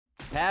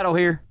Paddle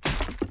here.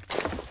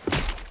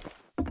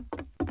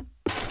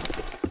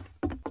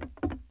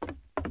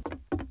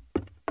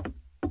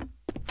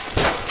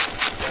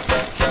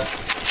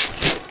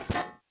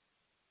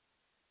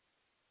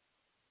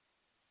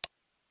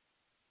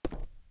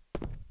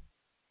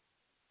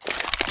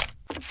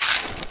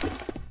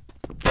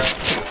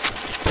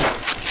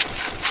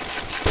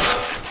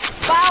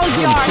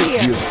 Jar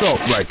here. The assault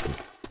rifle.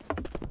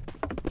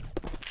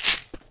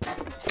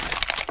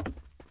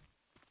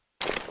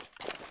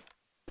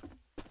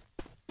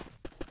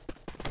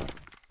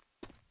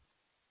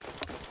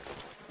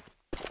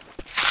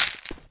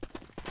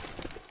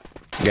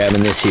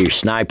 Grabbing this here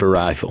sniper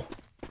rifle.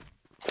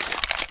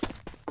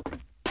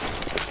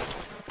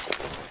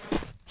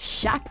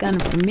 Shotgun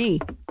for me.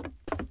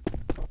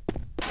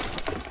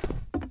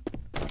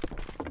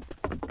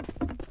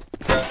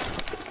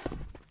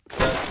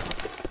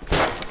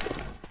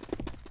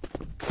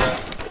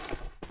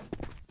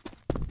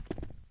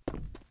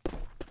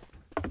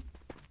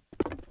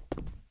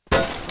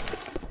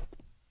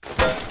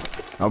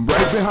 I'm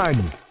right behind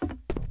you.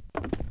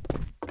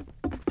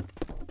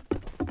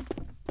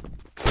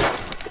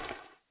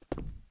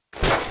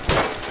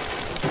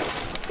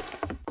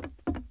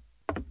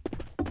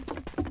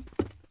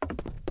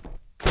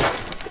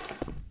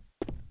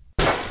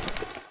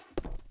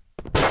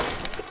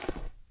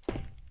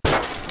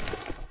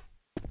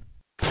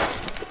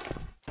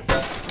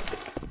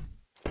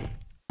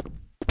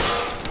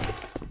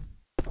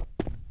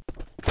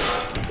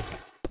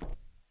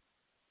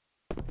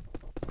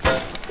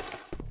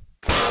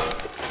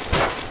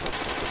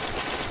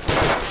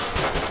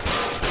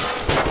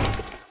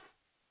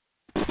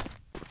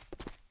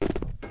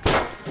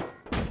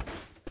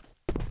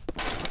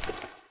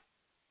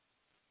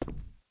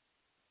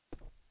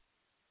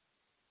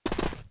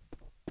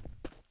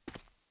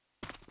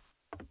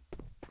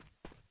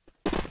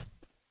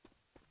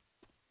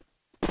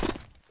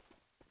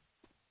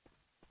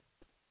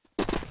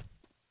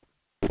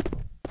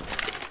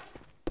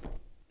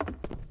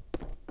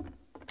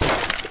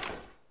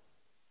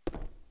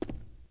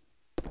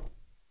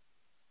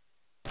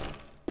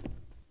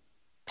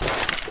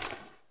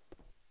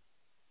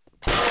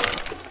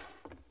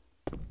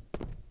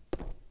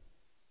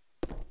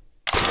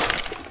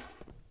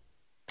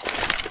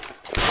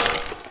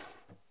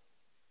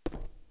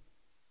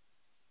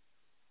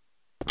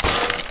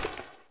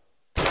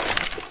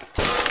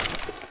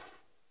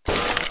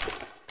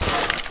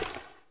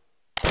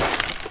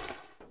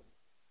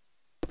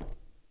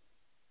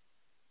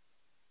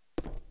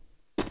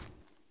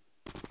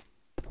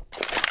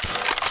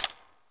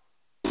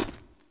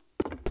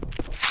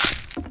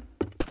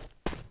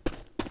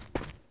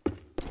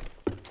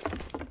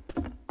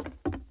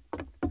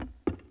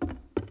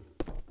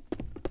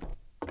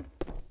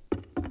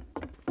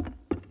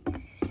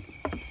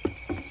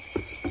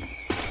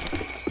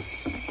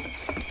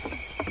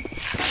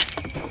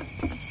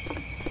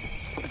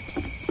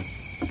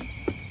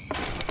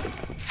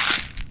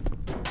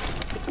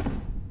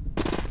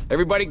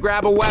 Everybody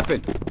grab a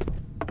weapon.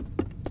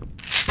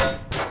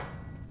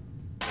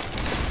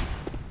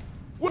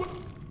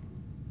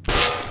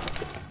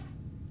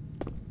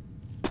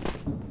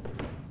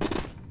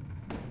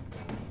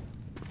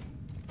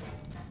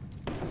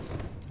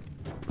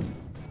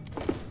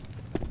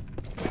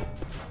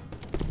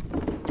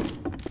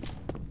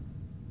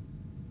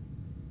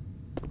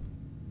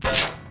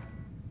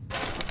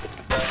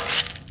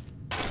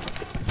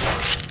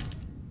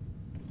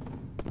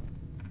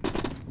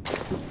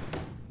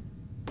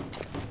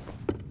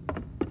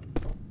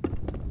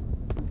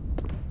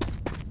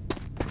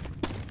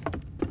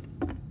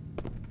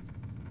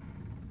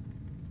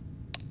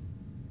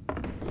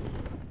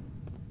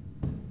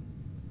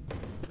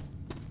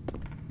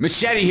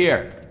 Machete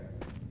here.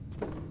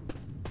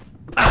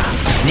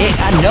 Nick,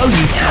 I know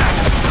you.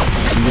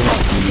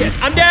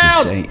 I'm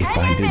down. Say if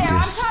I did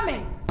this, I'm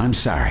coming. I'm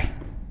sorry.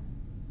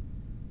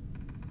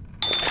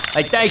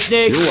 Hey, thanks,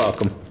 Nick. You're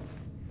welcome.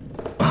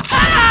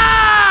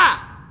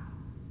 Ah!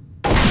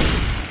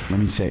 Let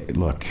me say,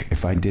 look,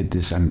 if I did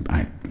this, Hey,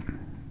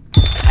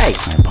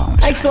 I apologize.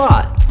 thanks a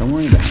lot. Don't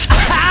worry about it.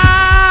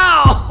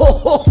 Ow!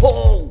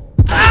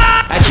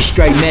 That's just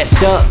straight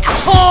messed up.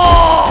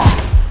 Oh!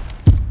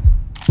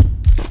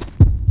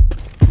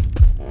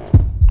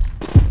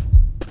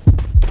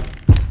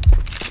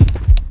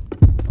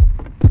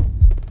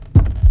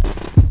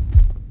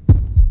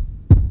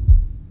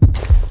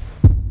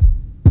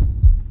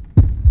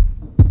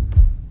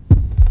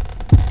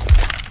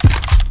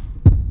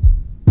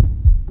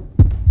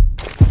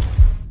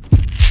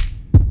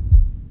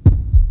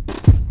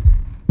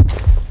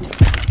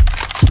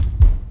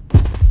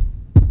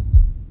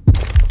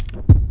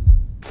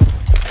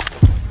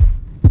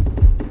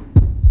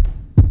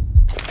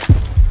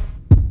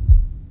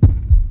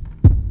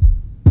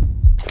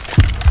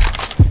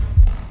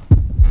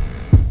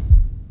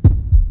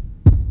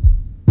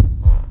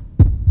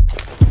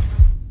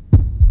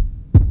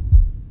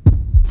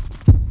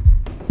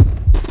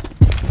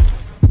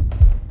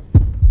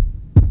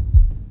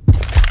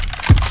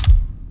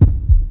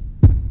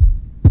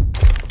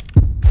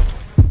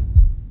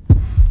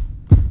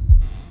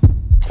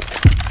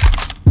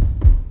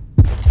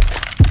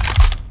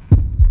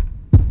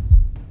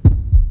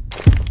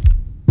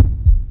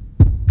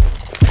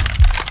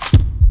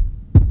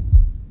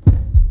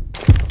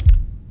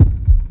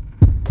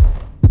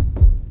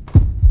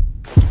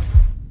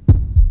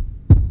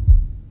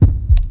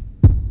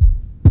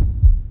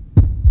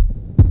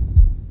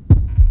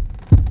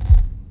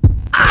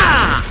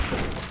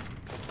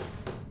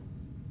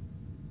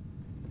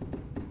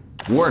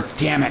 work,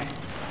 damn it.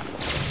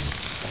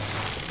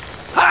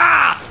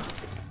 Ha!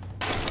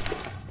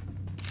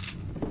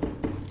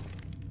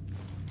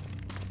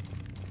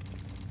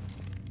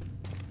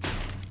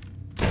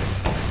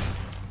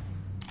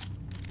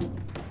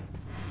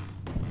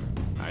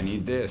 I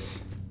need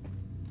this.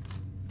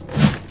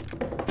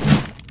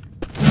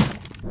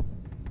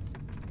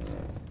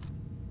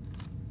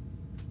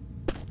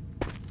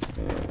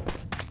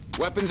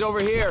 Weapons over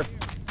here.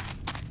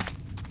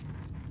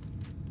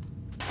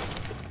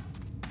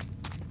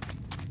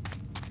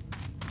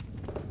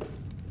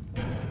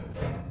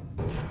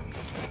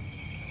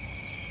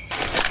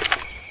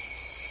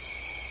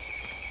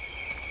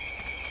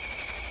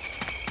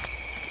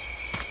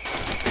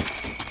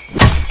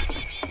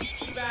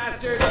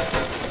 Bastard!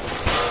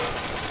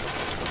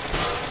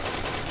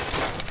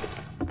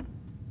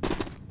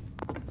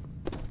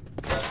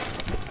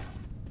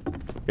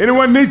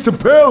 Anyone need some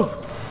pills?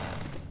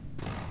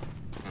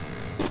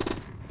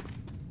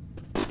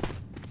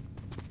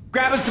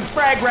 Grabbing some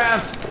frag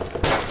rounds.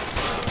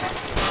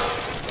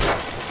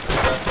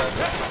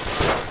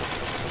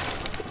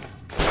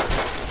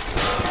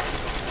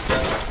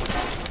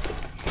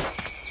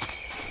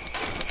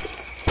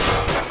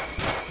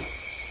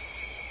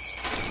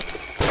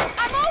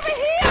 I'm over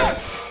here!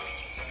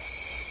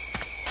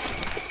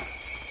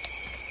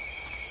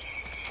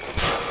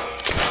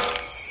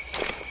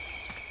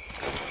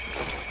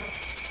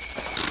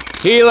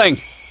 Healing.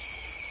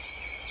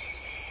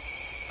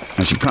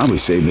 I should probably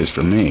save this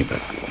for me, but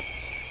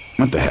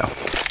what the hell?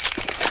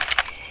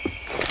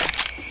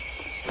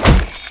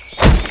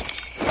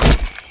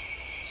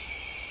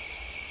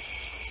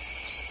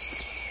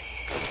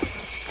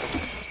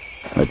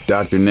 Let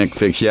Dr. Nick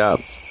fix you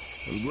up.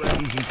 I'm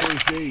grabbing some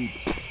first aid.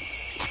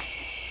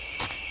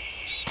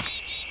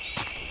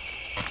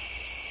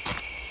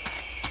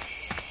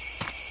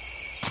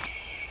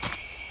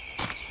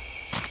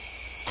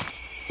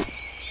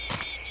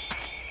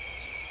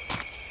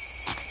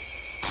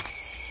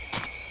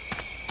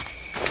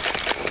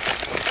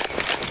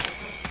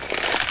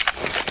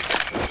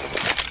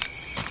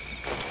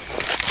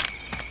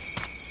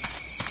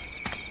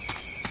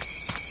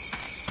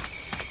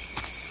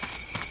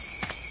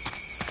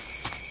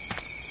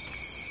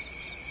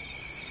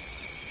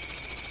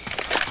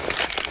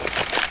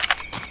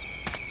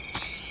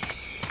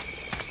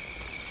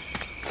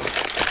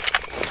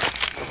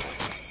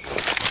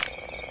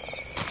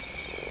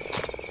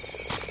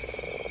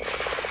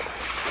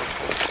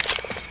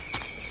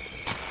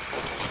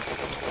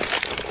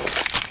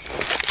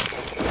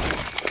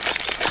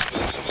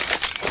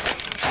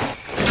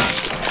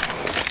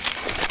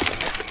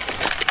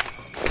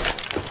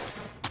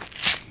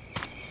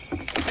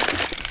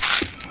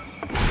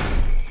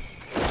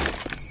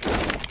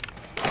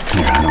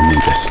 Here, I don't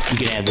need this. You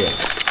can have this.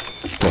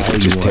 Take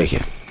it, just take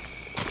it.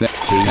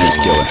 Thanks,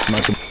 killer.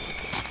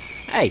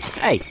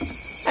 Hey,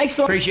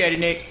 excellent. Appreciate it,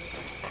 Nick.